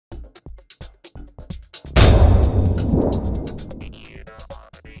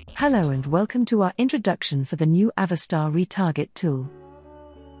Hello and welcome to our introduction for the new Avastar Retarget Tool.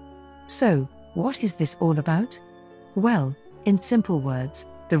 So, what is this all about? Well, in simple words,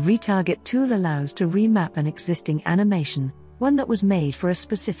 the Retarget Tool allows to remap an existing animation, one that was made for a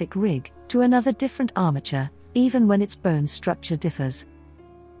specific rig, to another different armature, even when its bone structure differs.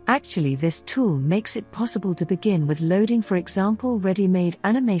 Actually, this tool makes it possible to begin with loading, for example, ready-made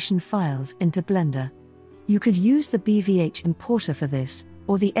animation files into Blender. You could use the BVH importer for this,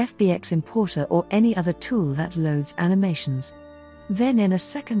 or the FBX importer, or any other tool that loads animations. Then in a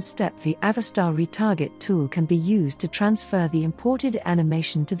second step, the Avastar Retarget tool can be used to transfer the imported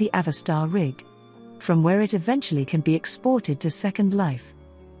animation to the Avastar-rig, from where it eventually can be exported to Secondlife.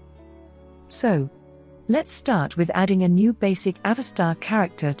 So, let's start with adding a new basic Avastar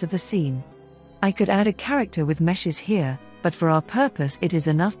character to the scene. I could add a character with meshes here, but for our purpose it is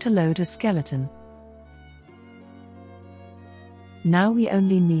enough to load a skeleton. Now we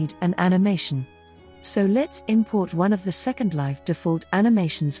only need an animation. So let's import one of the Secondlife default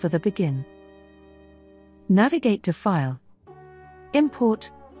animations for the begin. Navigate to File,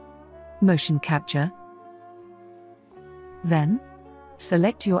 Import, Motion Capture. Then,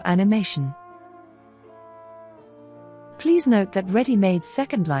 select your animation. Please note that ready-made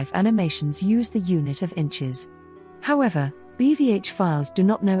Secondlife animations use the unit of inches. However, BVH files do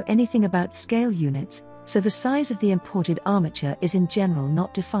not know anything about scale units, so the size of the imported armature is in general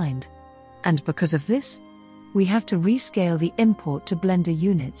not defined. And because of this, we have to rescale the import to Blender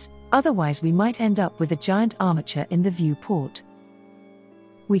units, otherwise we might end up with a giant armature in the viewport.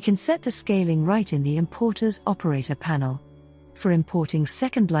 We can set the scaling right in the Importer's Operator panel. For importing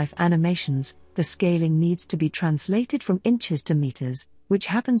Secondlife animations, the scaling needs to be translated from inches to meters, which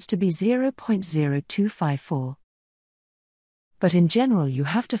happens to be 0.0254. But in general you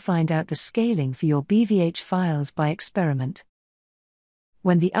have to find out the scaling for your BVH files by experiment.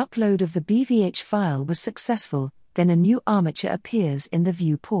 When the upload of the BVH file was successful, then a new armature appears in the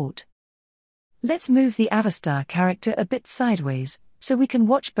viewport. Let's move the Avastar character a bit sideways, so we can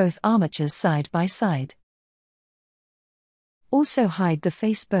watch both armatures side by side. Also hide the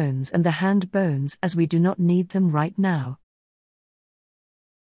face bones and the hand bones as we do not need them right now.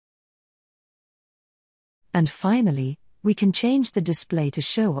 And finally, we can change the display to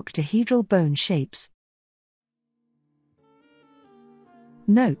show octahedral bone shapes.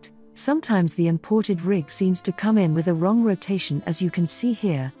 Note, sometimes the imported rig seems to come in with a wrong rotation, as you can see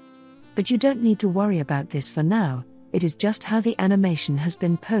here. But you don't need to worry about this for now, it is just how the animation has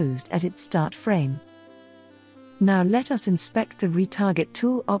been posed at its start frame. Now let us inspect the Retarget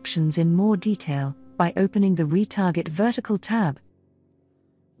tool options in more detail, by opening the Retarget vertical tab.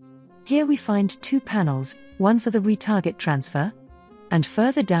 Here we find two panels, one for the retarget transfer, and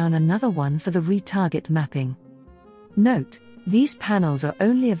further down another one for the retarget mapping. Note, these panels are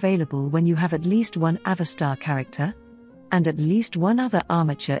only available when you have at least one Avastar character, and at least one other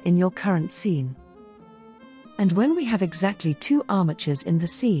armature in your current scene. And when we have exactly two armatures in the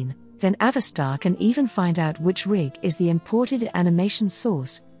scene, then Avastar can even find out which rig is the imported animation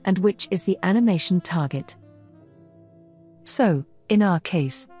source, and which is the animation target. So, in our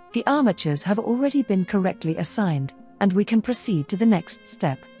case, the armatures have already been correctly assigned, and we can proceed to the next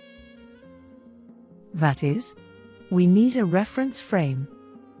step. That is, we need a reference frame.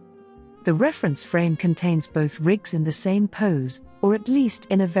 The reference frame contains both rigs in the same pose, or at least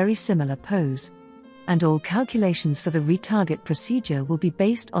in a very similar pose. And all calculations for the retarget procedure will be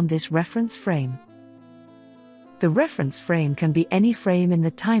based on this reference frame. The reference frame can be any frame in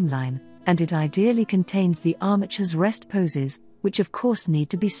the timeline, and it ideally contains the armature's rest poses, which of course need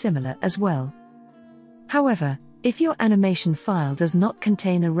to be similar as well. However, if your animation file does not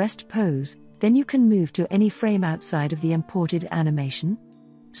contain a rest pose, then you can move to any frame outside of the imported animation.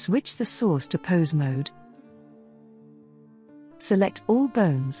 Switch the source to pose mode. Select all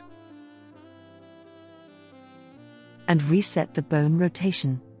bones. And reset the bone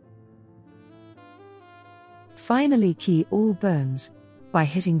rotation. Finally, key all bones by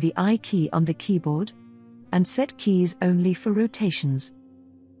hitting the I key on the keyboard, and set keys only for rotations.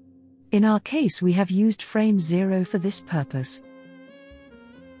 In our case we have used frame 0 for this purpose.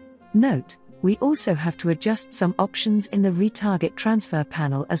 Note, we also have to adjust some options in the Retarget transfer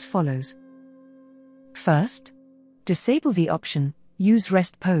panel as follows. First, disable the option, Use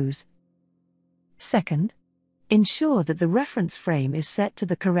Rest Pose. Second, ensure that the reference frame is set to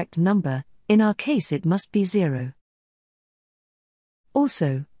the correct number, in our case it must be 0.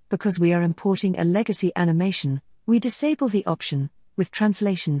 Also, because we are importing a legacy animation, we disable the option, with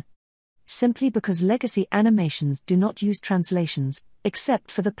translation, simply because legacy animations do not use translations,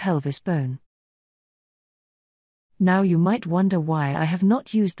 except for the pelvis bone. Now you might wonder why I have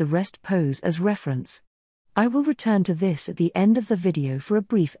not used the rest pose as reference. I will return to this at the end of the video for a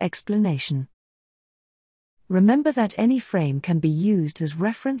brief explanation. Remember that any frame can be used as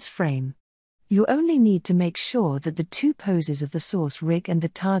reference frame. You only need to make sure that the two poses of the source rig and the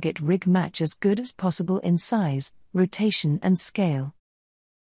target rig match as good as possible in size, rotation and scale.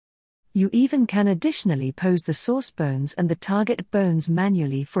 You even can additionally pose the source bones and the target bones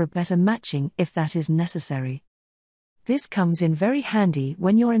manually for a better matching if that is necessary. This comes in very handy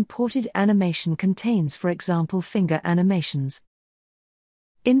when your imported animation contains, for example, finger animations.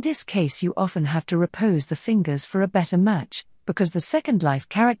 In this case you often have to repose the fingers for a better match, because the Secondlife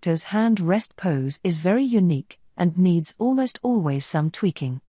character's hand rest pose is very unique, and needs almost always some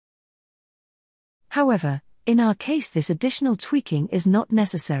tweaking. However, in our case this additional tweaking is not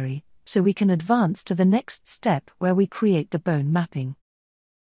necessary, so we can advance to the next step where we create the bone mapping.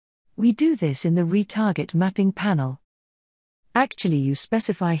 We do this in the Retarget mapping panel. Actually you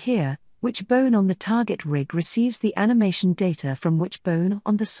specify here, which bone on the target rig receives the animation data from which bone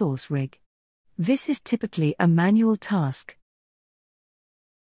on the source rig. This is typically a manual task.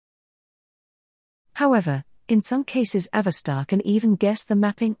 However, in some cases Avastar can even guess the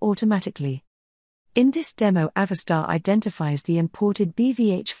mapping automatically. In this demo Avastar identifies the imported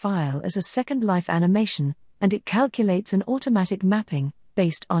BVH file as a Secondlife animation, and it calculates an automatic mapping,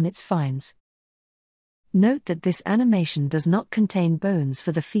 based on its finds. Note that this animation does not contain bones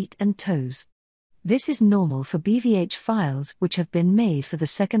for the feet and toes. This is normal for BVH files which have been made for the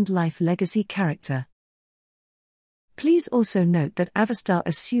Secondlife legacy character. Please also note that Avastar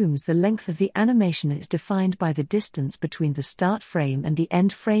assumes the length of the animation is defined by the distance between the start frame and the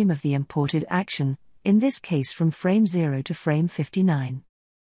end frame of the imported action, in this case from frame 0 to frame 59.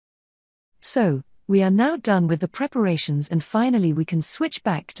 So, we are now done with the preparations and finally we can switch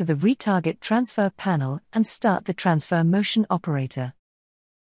back to the Retarget transfer panel and start the transfer motion operator.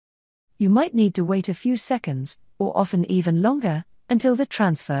 You might need to wait a few seconds, or often even longer, until the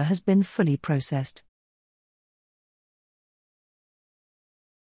transfer has been fully processed.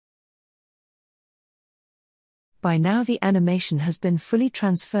 By now the animation has been fully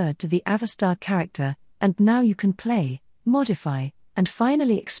transferred to the Avastar character, and now you can play, modify, and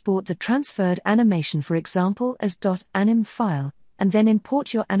finally export the transferred animation, for example as .anim file, and then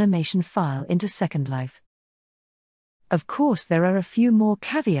import your animation file into Secondlife. Of course there are a few more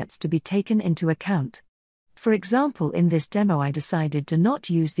caveats to be taken into account. For example, in this demo I decided to not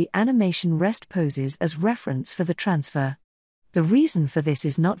use the animation rest poses as reference for the transfer. The reason for this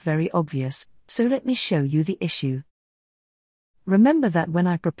is not very obvious, so let me show you the issue. Remember that when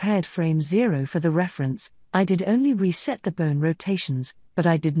I prepared frame 0 for the reference, I did only reset the bone rotations, but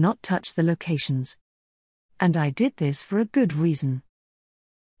I did not touch the locations. And I did this for a good reason.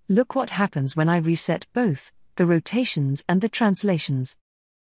 Look what happens when I reset both, the rotations and the translations.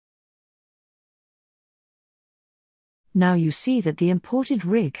 Now you see that the imported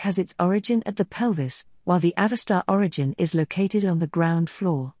rig has its origin at the pelvis, while the Avastar origin is located on the ground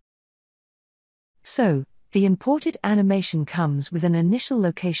floor. So, the imported animation comes with an initial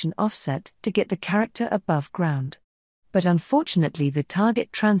location offset to get the character above ground. But unfortunately the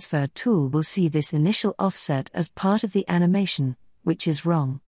target transfer tool will see this initial offset as part of the animation, which is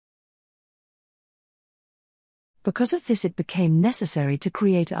wrong. Because of this it became necessary to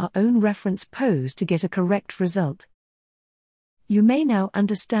create our own reference pose to get a correct result. You may now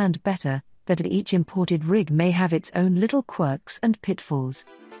understand better that each imported rig may have its own little quirks and pitfalls.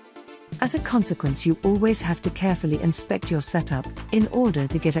 As a consequence, you always have to carefully inspect your setup in order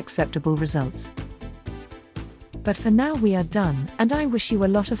to get acceptable results. But for now we are done, and I wish you a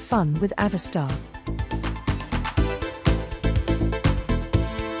lot of fun with Avastar.